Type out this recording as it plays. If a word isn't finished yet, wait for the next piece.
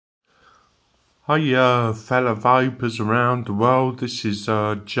Hi, fellow vapors around the world. This is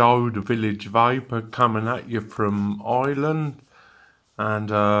Joe, the village vapor, coming at you from Ireland. And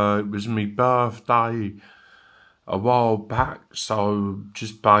it was my birthday a while back, so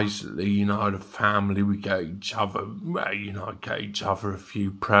just basically, the family, we get each other, get each other a few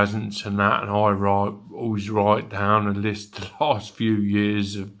presents and that. And I always write down a list of the last few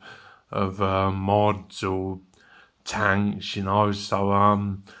years of mods or tanks,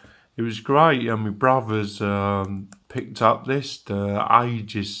 so it was great. And my brothers picked up this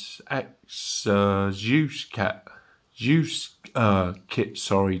Aegis X Zeus kit,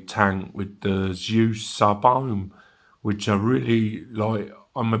 tank with the Zeus sub-ohm, which I really like.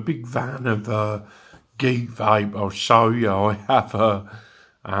 I'm a big fan of Geek Vape. I'll show you. I have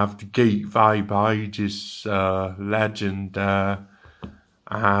the Geek Vape Aegis Legend. I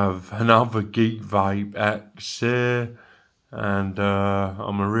have another Geek Vape X here. And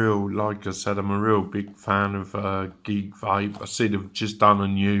like I said, I'm a real big fan of Geek Vape. I see they've just done a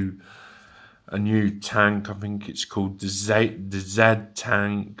new tank. I think it's called the Z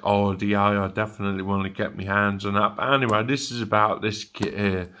tank RDA. I definitely want to get my hands on that. But anyway, this is about this kit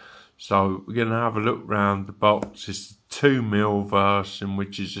here. So we're gonna have a look round the box. It's the 2mm version,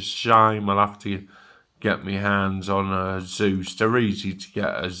 which is a shame. I'll have to get my hands on a Zeus. They're easy to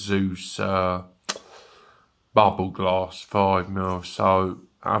get, a Zeus bubble glass 5mm. So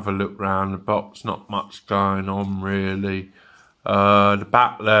have a look round the box. Not much going on really. The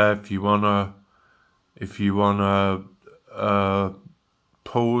back there, if you wanna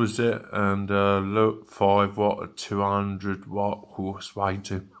pause it and look, 5 watt or 200 watt. Oh, it's way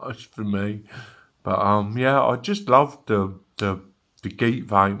too much for me. But yeah, I just love the Geek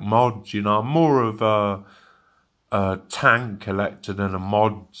Vape mods. I'm more of a tank collector than a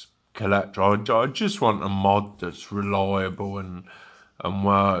mods collector. I just want a mod that's reliable and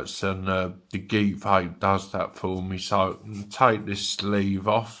works, and the Geek Vape does that for me. So take this sleeve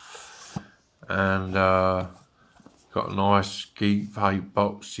off, and got a nice Geek Vape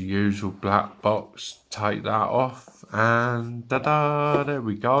box, the usual black box. Take that off, and ta-da, there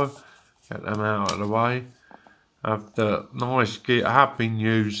we go. Get them out of the way. Have the nice gear. I have been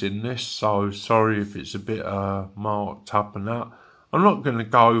using this, so sorry if it's a bit marked up and that. I'm not going to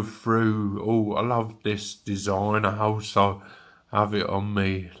go through I love this design. I also have it on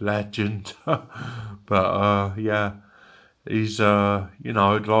me Legend. But yeah, he's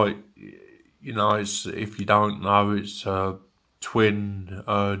it's, if you don't know, it's twin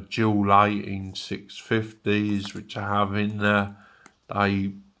dual 18650s, which I have in there.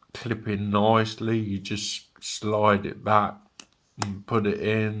 They clip in nicely. You just slide it back and put it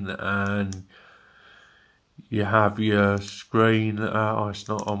in, and you have your screen. It's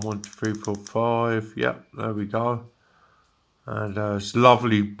not on 1, 2, 3, 4, 5. Yep, there we go. And it's a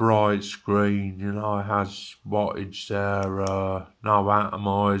lovely bright screen. It has wattage there. No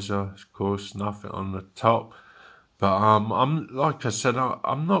atomizer, of course, nothing on the top. But I'm like I said,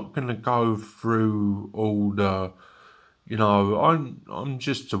 I'm not gonna go through all the. I'm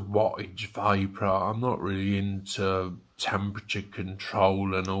just a wattage vapor. I'm not really into temperature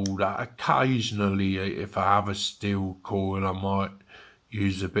control and all that. Occasionally, if I have a steel coil, I might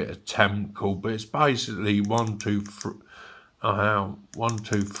use a bit of temp coil, but it's basically 1, 2, 3. 1,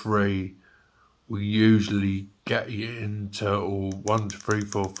 2, 3. We usually get you into 1, 2, 3,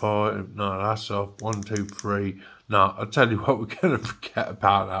 4, 5. No, that's off. 1, 2, 3. No, I'll tell you what, we're gonna forget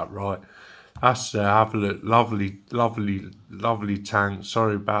about that, right? That's have a look. Lovely tank.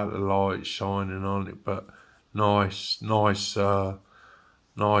 Sorry about the light shining on it, but nice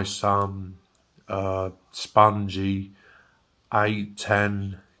spongy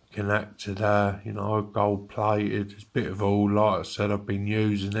 810 connector there. Gold plated. It's a bit of all. Like I said, I've been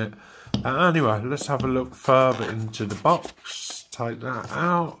using it. Anyway, let's have a look further into the box. Take that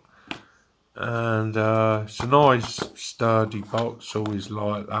out. And it's a nice sturdy box, always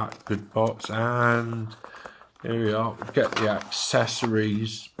like that, good box. And here we are, get the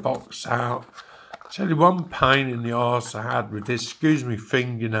accessories box out. Tell you one pain in the arse I had with this, excuse me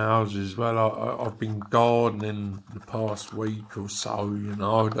fingernails as well. I've been gardening the past week or so,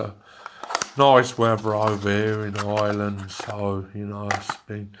 the nice weather over here in Ireland, so it's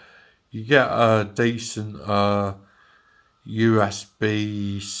been, you get a decent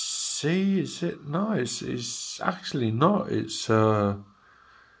USB-C, is it? No, it's actually not. It's yeah,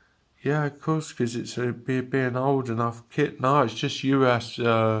 of course, because it's being old enough kit. No, it's just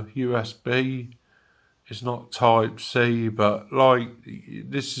USB. It's not Type C, but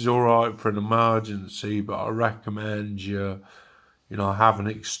this is all right for an emergency. But I recommend you have an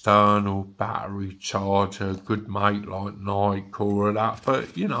external battery charger, a good mate like Nike or that. But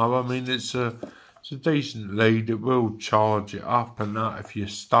it's It's a decent lead. It will charge it up and that if you're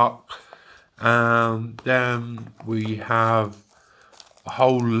stuck. And then we have a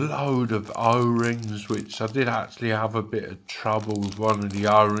whole load of O-rings, which I did actually have a bit of trouble with one of the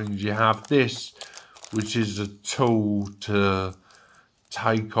O-rings. You have this, which is a tool to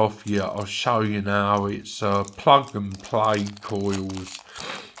take off your, I'll show you now, it's plug and play coils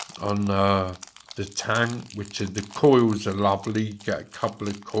on the tank, which are, the coils are lovely. You get a couple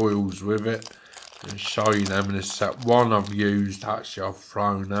of coils with it. I'll show you them in a sec. One I've used, actually I've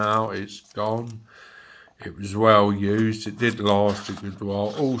thrown out, it's gone. It was well used, it did last a good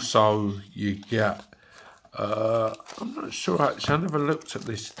while. Also, you get, I'm not sure actually, I never looked at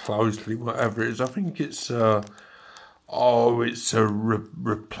this closely, whatever it is. I think it's, it's a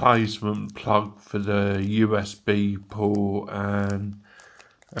replacement plug for the USB port and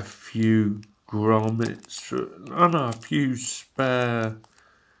a few grommets, a few spare,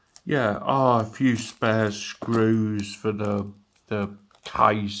 a few spare screws for the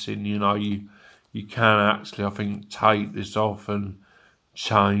casing, you know. You can actually, I think, take this off and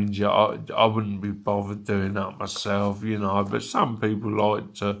change it. I wouldn't be bothered doing that myself, you know, but some people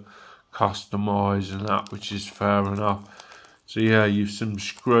like to customise and that, which is fair enough. So yeah, you've some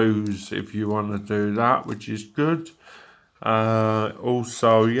screws if you want to do that, which is good.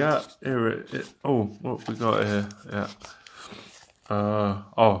 Also, yeah, here what we got here? Yeah.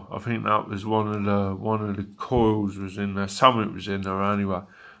 I think that was one of the coils was in there. Something was in there anyway.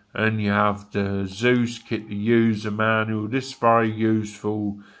 And you have the Zeus kit, the user manual. This is very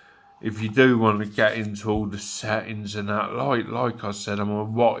useful if you do want to get into all the settings and that. Like I said, I'm a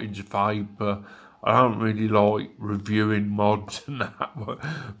wattage vapor. I don't really like reviewing mods and that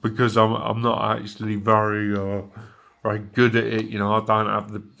because I'm not actually very good at it. You know, I don't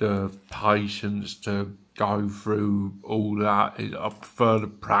have the patience to go through all that. I prefer the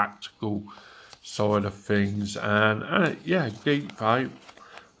practical side of things. And yeah, Geek Vape.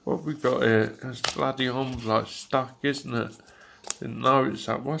 What we got here? It's bloody envelope stuck, isn't it? Didn't notice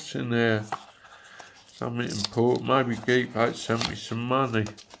that. What's in there? Something important. Maybe Geek Vape sent me some money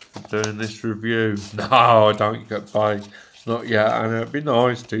for doing this review. No, I don't get paid. Not yet, and it'd be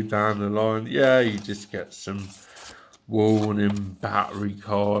nice to down the line. Yeah, you just get some warning battery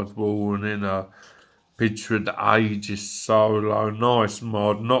card, warning a picture of the Aegis Solo. Nice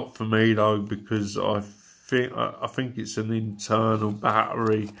mod. Not for me though, because I think it's an internal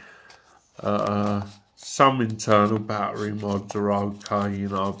battery. Some internal battery mods are okay, you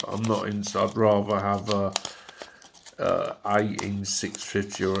know. I'm not into. I'd rather have a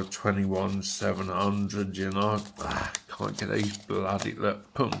 18650 or a 21700, you know. Can't get these bloody,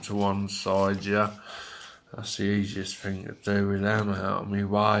 look, put them to one side, yeah. That's the easiest thing to do with them out of my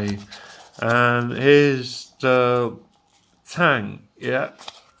way. And here's the tank, yeah.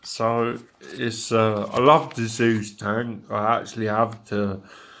 So it's I love the Zeus tank. I actually have the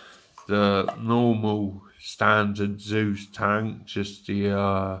normal standard Zeus tank, just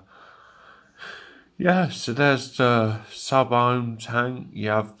the so there's the sub-ohm tank. You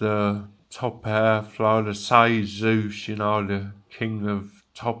have the top airflow, the say Zeus, you know, the king of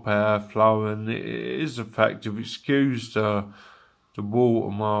top airflow, and it is effective. Excuse the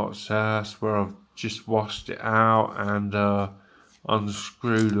watermarks there, that's where I've just washed it out, and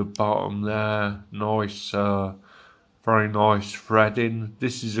unscrew the bottom there. Nice, very nice threading.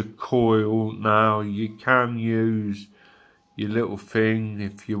 This is a coil now. You can use your little thing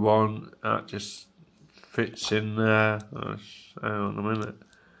if you want. That just fits in there. Hang on a minute.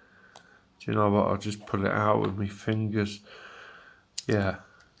 Do you know what? I'll just pull it out with my fingers. Yeah.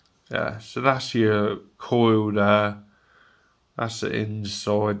 So that's your coil there. That's the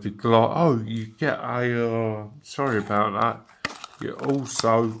inside. The glass. Oh, you get a. Sorry about that. You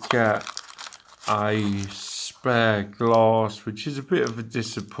also get a spare glass, which is a bit of a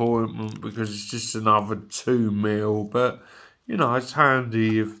disappointment because it's just another 2mm, but you know, it's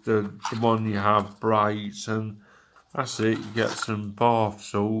handy if the one you have breaks, and that's it. You get some bath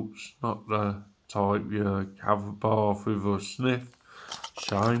salts, not the type you have a bath with or sniff.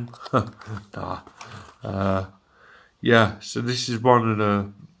 Shame. Nah. Yeah, so this is one of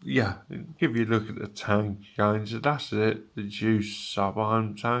the, give you a look at the tank again. So that's it, the Zeus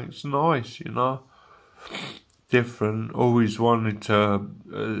sub-ohm tank's nice, you know. Different, always wanted to,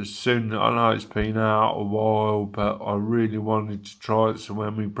 soon, I know it's been out a while, but I really wanted to try it. So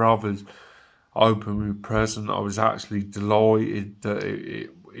when my brothers opened my present, I was actually delighted that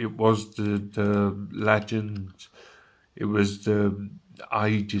it was the legend. It was the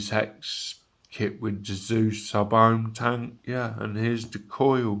Aegis X kit with the Zeus sub-ohm tank, and here's the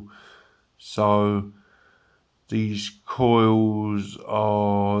coil. So these coils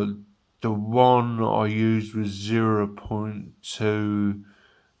are the one I used was 0.2.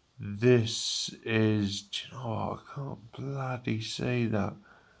 This is, do you know what, I can't bloody see that.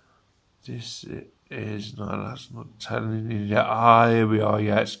 This is, no, that's not telling you that. Ah, here we are,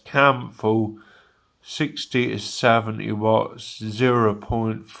 yeah, it's Camphel, 60 to 70 watts,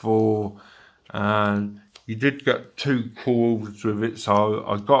 0.4, and you did get 2 coils with it, so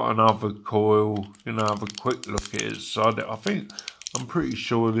I got another coil, have a quick look at it. So I'm pretty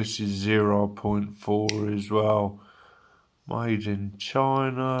sure this is 0.4 as well. Made in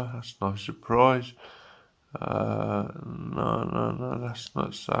China, that's no surprise. No, that's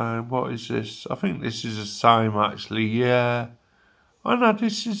not the same. What is this? I think this is the same actually, yeah. Oh no,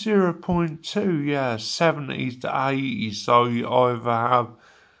 this is 0.2, yeah, 70 to 80, so you either have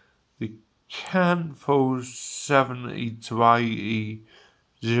the Camphel 70 to 80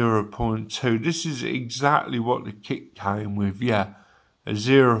 0.2. This is exactly what the kit came with, yeah. A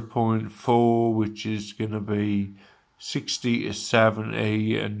 0.4, which is going to be 60 to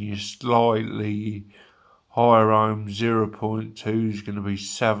 70, and your slightly higher ohm 0.2 is going to be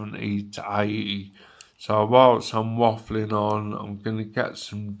 70 to 80. So whilst I'm waffling on, I'm going to get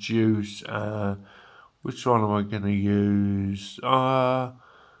some juice. Which one am I going to use? Do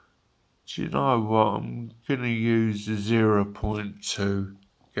you know what? I'm going to use the 0.2.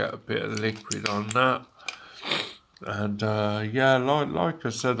 Get a bit of liquid on that. And yeah, like I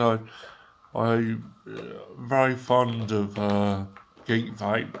said, I'm very fond of Geek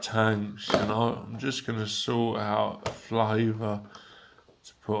Vape tanks. I'm just going to sort out a flavour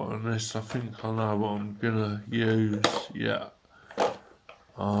to put on this. I think I know what I'm going to use. Yeah.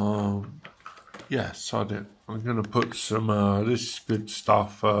 Yes, I did. I'm going to put some, this good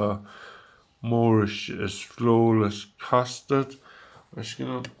stuff, Mauritius Flawless Custard. I'm just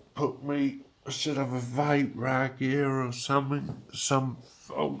going to put I should have a vape rag here or something, some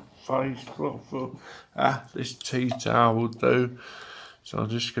old face cloth, or this tea towel will do. So I'm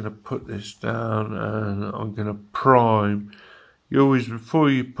just going to put this down and I'm going to prime. You always, before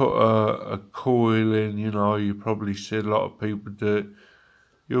you put a coil in, you probably see a lot of people do it.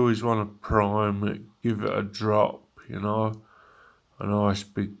 You always want to prime it, give it a drop, a nice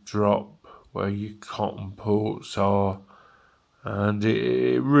big drop where your cotton ports are. And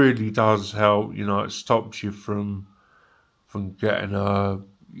it really does help, it stops you from getting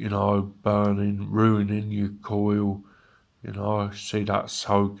ruining your coil. See that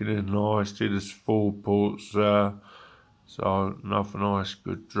soaking in nicely. There's 4 ports there. So another nice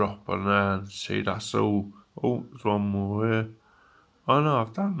good drop on there. And see, that's all. Oh, there's one more here. Oh no,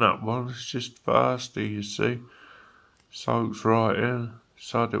 I've done that one. It's just thirsty, you see. Soaks right in.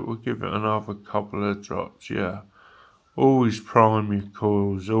 So that we'll give it another couple of drops, yeah. Always prime your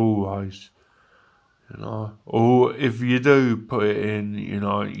coils, always. Or if you do put it in,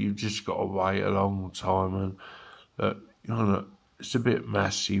 you've just got to wait a long time. And, it's a bit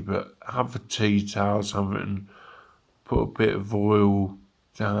messy, but have a tea towel, something, and put a bit of oil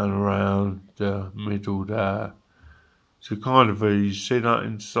down around the middle there. So you see that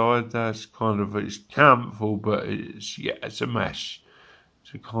inside there? It's Camphel, but it's a mesh.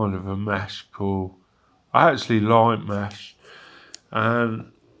 It's a kind of a mesh coil. I actually like mesh.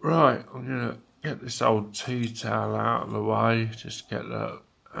 And right, I'm gonna get this old tea towel out of the way. Just get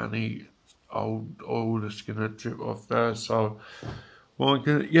any old oil that's gonna drip off there. So,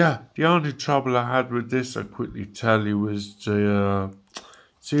 the only trouble I had with this, I quickly tell you, was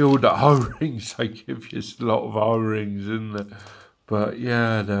see all the O-rings. They give you a lot of O-rings, isn't it? But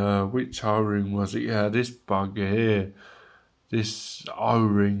yeah, which O-ring was it? Yeah, this bugger here. This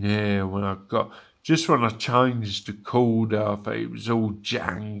O-ring here, when I changed the cord up, it was all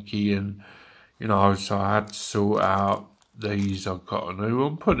janky, and so I had to sort out these. I got a new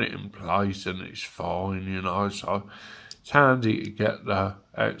one, put it in place, and it's fine, so it's handy to get the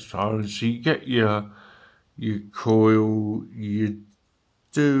extra. And so you get your coil. You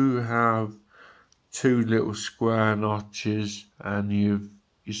do have 2 little square notches, and you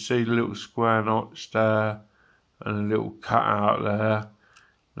see the little square notch there and a little cutout there.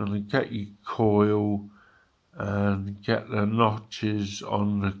 And then get your coil and get the notches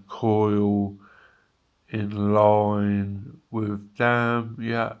on the coil in line with them.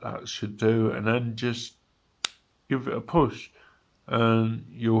 Yeah, that should do. And then just give it a push and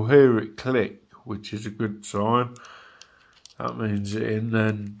you'll hear it click, which is a good sign. That means it's in.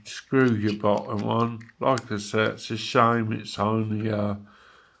 Then screw your bottom on. Like I said, it's a shame it's only a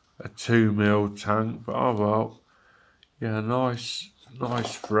 2mm tank, but oh well. Yeah, nice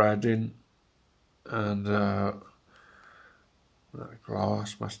threading, and that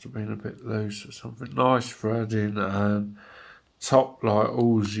glass must have been a bit loose or something. Nice threading and top, like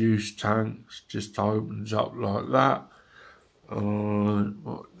all Zeus tanks, just opens up like that.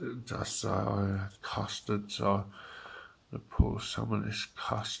 What did I say? I had custard, so I'm gonna pour some of this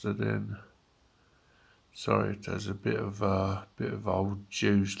custard in. Sorry, there's a bit of old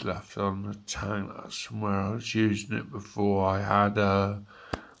juice left on the tank. That's from where I was using it before. I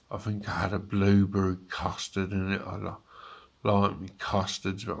think I had a blueberry custard in it. I like me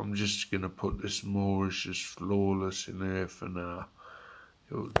custards, but I'm just gonna put this Mauritius Flawless in here for now.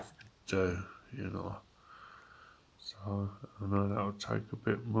 It'll do, you know. So I know that'll take a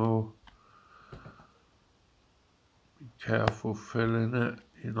bit more. Be careful filling it.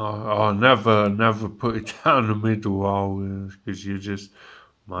 You know, I never put it down the middle hole because you just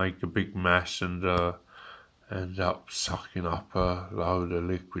make a big mess and end up sucking up a load of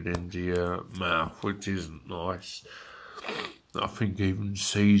liquid into your mouth, which isn't nice. I think even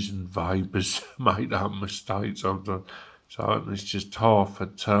seasoned vapors make that mistake sometimes. So it's just half a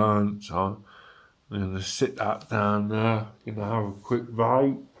turn. So I'm going to sit that down there. Going to have a quick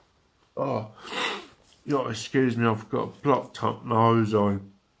vape. Oh, you know, excuse me, I've got a blocked up nose. I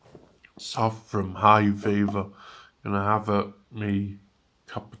suffer from hay fever. Going to have me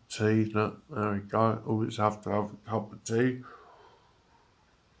cup of tea. Look, there we go. Always have to have a cup of tea.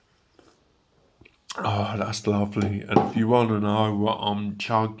 Oh, that's lovely. And if you want to know what I'm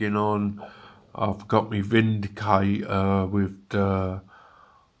chugging on, I've got me Vindicator with the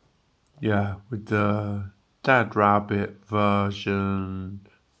Dad Rabbit version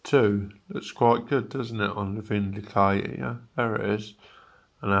 2. Looks quite good, doesn't it, on the Vindicator? Yeah, there it is.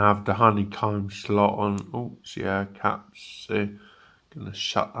 And I have the honeycomb slot on. Oh, see air caps. See, gonna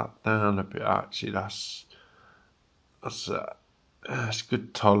shut that down a bit. Actually, that's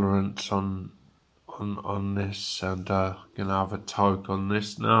good tolerance on this, and gonna have a toke on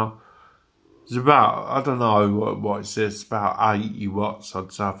this now. It's about, I don't know what it says, about 80 watts.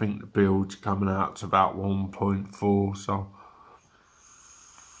 I'd say. I think the build's coming out to about 1.4. So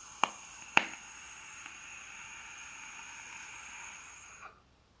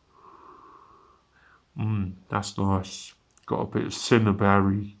that's nice. Got a bit of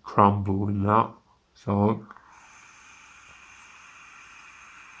cinnaberry crumble in that. So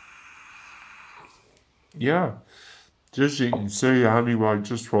yeah, just you can see anyway,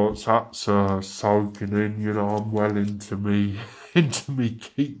 just whilst that's soaking in, you know, I'm well into me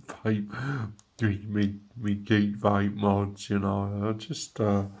geek vape, me geek vape mods, you know. I just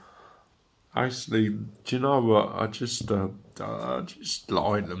actually, do you know what? I just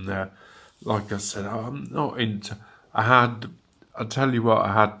like them there. Like I said, I'm not into. I tell you what,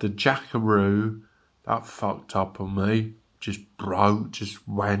 I had the Jackaroo that fucked up on me. Just broke, just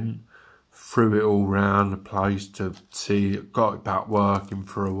went. Threw it all round the place to see it, got it back working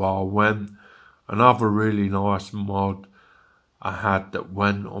for a while. When another really nice mod I had that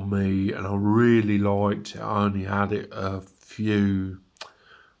went on me and I really liked it. I only had it a few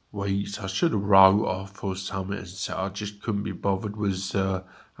weeks. I should have wrote off or something and said I just couldn't be bothered. Was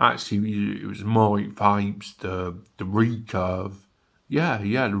actually it was Mike Vapes, the Recurve. Yeah,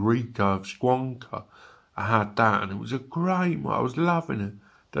 the Recurve Squonker. I had that and it was a great mod. I was loving it.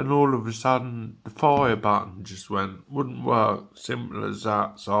 Then all of a sudden, the fire button just wouldn't work, simple as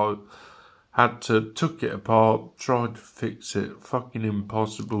that. So I took it apart, tried to fix it, fucking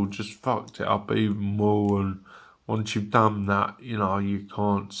impossible, just fucked it up even more. And once you've done that, you know, you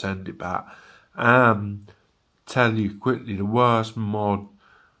can't send it back. Tell you quickly, the worst mod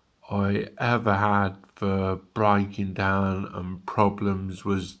I ever had for breaking down and problems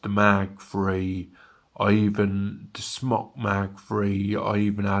was the Mag 3. The Smock Mag 3, I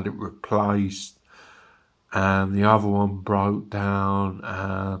even had it replaced, and the other one broke down.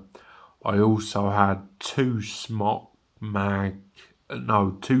 I also had two Smock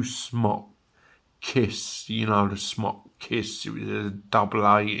Kiss, you know, the Smock Kiss, it was a double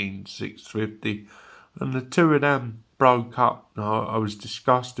 18 650, and the two of them broke up. I was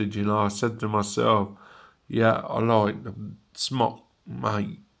disgusted, you know. I said to myself, yeah, I like the Smock,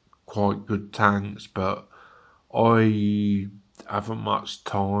 mate, quite good tanks, but I haven't much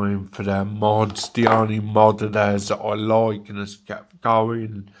time for their mods. The only mod of theirs that I like and has kept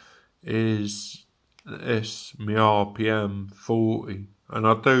going is this, my RPM 40, and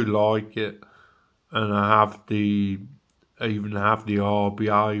I do like it, and I even have the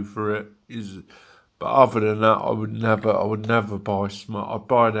RBA for it. But other than that, I would never buy Smock. I'd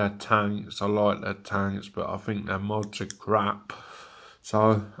buy their tanks. I like their tanks, but I think their mods are crap.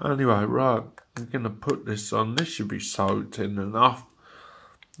 So anyway, right, I'm going to put this on. This should be soaked in enough.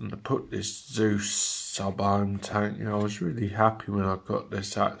 I'm going to put this Zeus sub-ohm tank. I was really happy when I got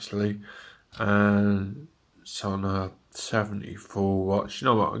this actually. And it's on a 74 watts. You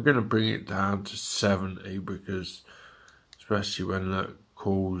know what, I'm going to bring it down to 70 because especially when the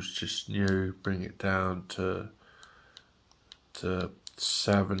cool's just new, bring it down to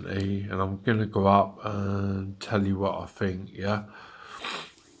 70, and I'm going to go up and tell you what I think, yeah?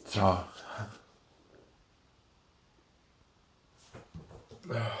 So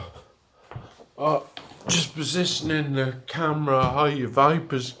just positioning the camera, how your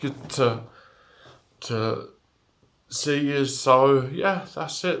vapor's good to see you. So yeah,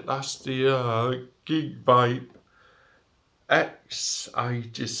 that's it. That's the Geek Vape X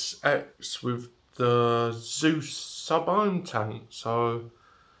Aegis X with the Zeus sub-ohm tank. So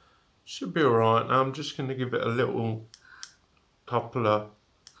should be alright. Now I'm just going to give it a little couple of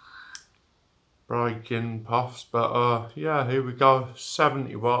break-in puffs, but yeah, here we go.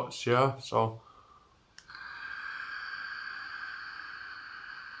 70 watts, yeah. So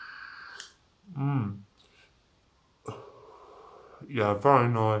yeah, very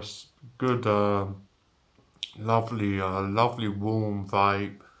nice, good, lovely warm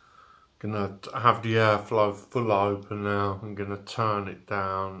vape. Gonna have the airflow full open now. I'm gonna turn it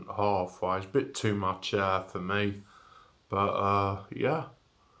down halfway. It's a bit too much air for me, but yeah.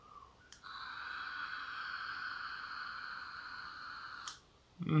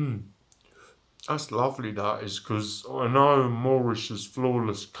 That's lovely, that is, because I know Mauritius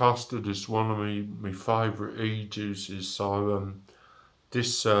Flawless Custard is one of my favourite e-juices, so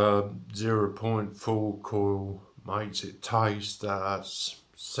this 0.4 coil makes it taste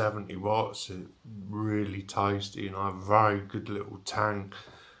 70 watts. It's really tasty, and I have a very good little tank.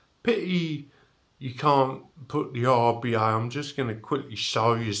 Pity you can't put the RBA. I'm just going to quickly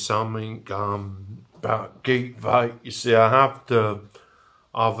show you something about Geek Vape. You see, I have the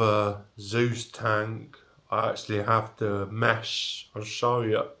other Zeus tank. I actually have the mesh. I'll show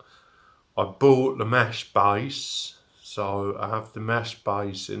you. I bought the mesh base, so I have the mesh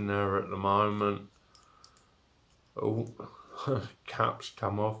base in there at the moment. Oh, caps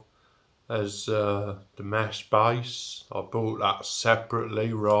come off. There's the mesh base. I bought that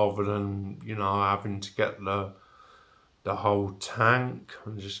separately rather than, you know, having to get the whole tank.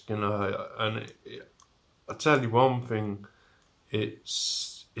 I'm just gonna, and I'll tell you one thing.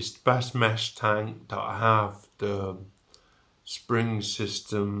 It's the best mesh tank that I have. The spring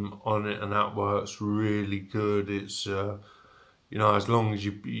system on it, and that works really good. It's you know, as long as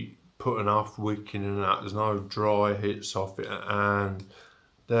you put enough wicking in that, there's no dry hits off it. And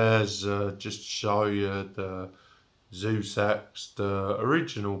there's just to show you the Zeus X, the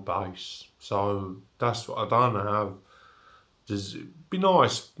original base. So that's what I don't have. It'd be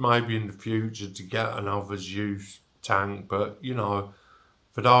nice maybe in the future to get another Zeus tank, but you know,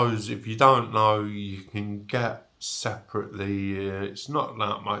 for those, if you don't know, you can get separately. It's not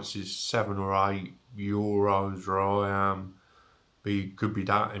that much. It's €7 or €8 where I am. Could be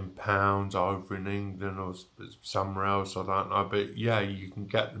that in pounds over in England or somewhere else, I don't know. But yeah, you can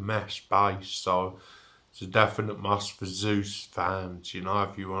get the mesh base, so it's a definite must for Zeus fans, you know,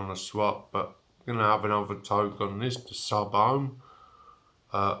 if you want to swap. But I'm gonna have another toke on this, the sub-ohm.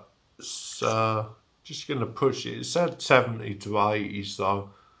 Just gonna push it. It said 70 to 80,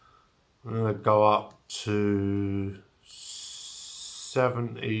 so I'm gonna go up to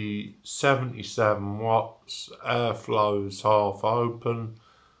 77 watts. Airflow's half open.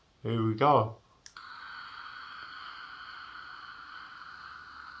 Here we go.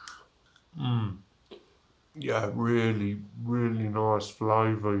 Yeah, really nice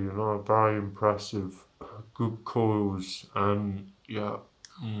flavour, you know, very impressive. Good coils, and yeah.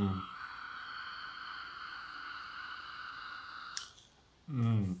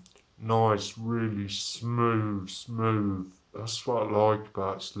 Nice, really smooth. That's what I like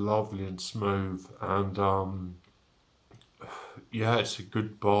about it. It's lovely and smooth, and yeah, it's a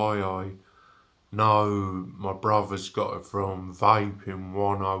good buy. I know my brother's got it from Vaping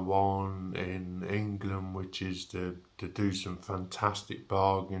 101 in England, which is to do some fantastic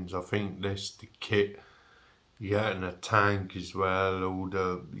bargains. I think this, the kit, you get in a tank as well, all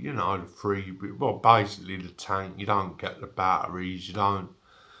the, you know, the free, well, basically the tank, you don't get the batteries, you don't.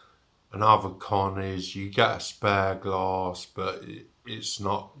 Another con is you get a spare glass, but it's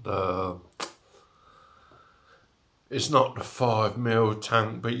not the 5mm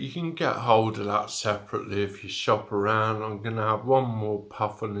tank, but you can get hold of that separately if you shop around. I'm gonna have one more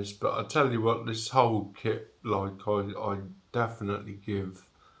puff on this, but I tell you what, this whole kit, like, I definitely give.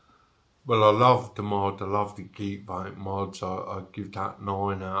 Well, I love the mod. I love the Geek Vape mods. I give that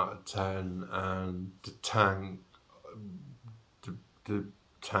 9 out of 10, and the tank, the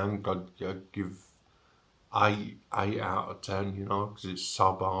tank, I'd give 8 out of 10, you know, because it's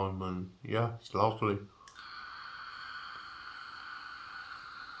sub-ohm, and yeah, it's lovely.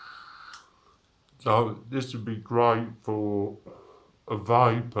 So this would be great for a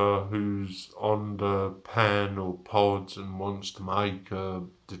vapor who's on the pen or pods and wants to make the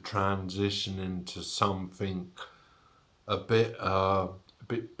transition into something a bit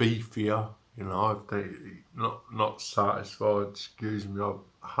beefier. You know, if they not satisfied, excuse me, I've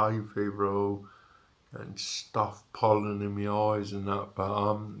hay fever all and stuff pollen in my eyes and that.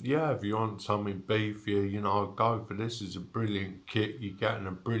 But yeah, if you want something beefier, you know, go for this. It's a brilliant kit. You're getting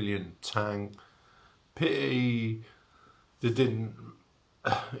a brilliant tank. Pity they didn't,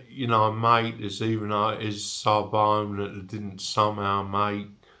 you know, mate this, even though it is sub-ohm, that they didn't somehow make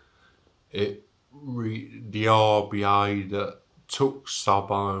it the RBA that took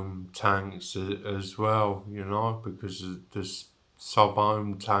sub-ohm tanks as well, you know, because this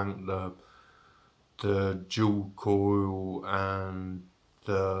sub-ohm tank, the dual coil and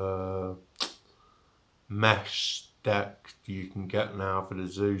the mesh deck you can get now for the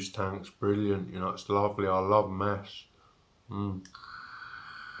Zeus tank's brilliant. You know, it's lovely. I love mesh.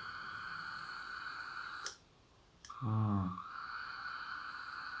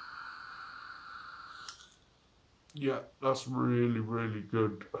 Yeah, that's really, really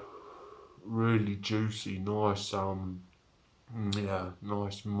good. Really juicy, nice, yeah,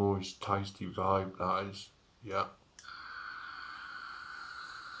 nice, moist, tasty vibe, that is. Yeah.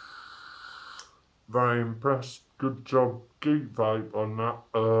 Very impressed. Good job, Geek Vape, on that.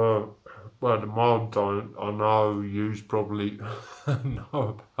 Well, the mod I know you probably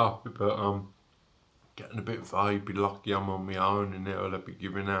know about it, but getting a bit vapey. Lucky I'm on my own and it'll be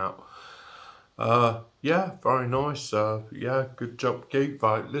giving out. Yeah, very nice. Yeah, good job, Geek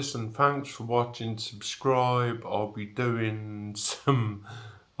Vape. Listen, thanks for watching. Subscribe. I'll be doing some.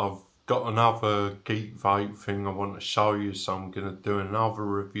 I've got another Geek Vape thing I want to show you, so I'm gonna do another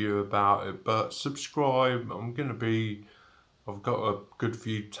review about it. But subscribe. I've got a good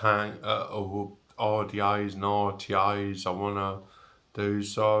few or RDAs and RTAs I wanna do.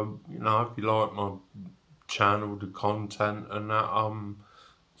 So you know, if you like my channel, the content and that,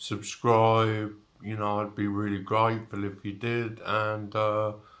 subscribe. You know, I'd be really grateful if you did, and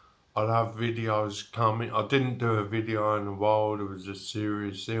I'll have videos coming. I didn't do a video in a while. There was a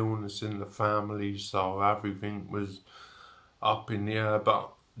serious illness in the family, so everything was up in the air,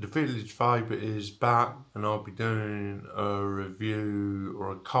 but the Village Vape is back, and I'll be doing a review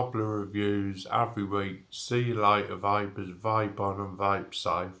or a couple of reviews every week. See you later, vapers. Vape on and vape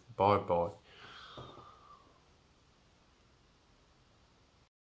safe. Bye bye.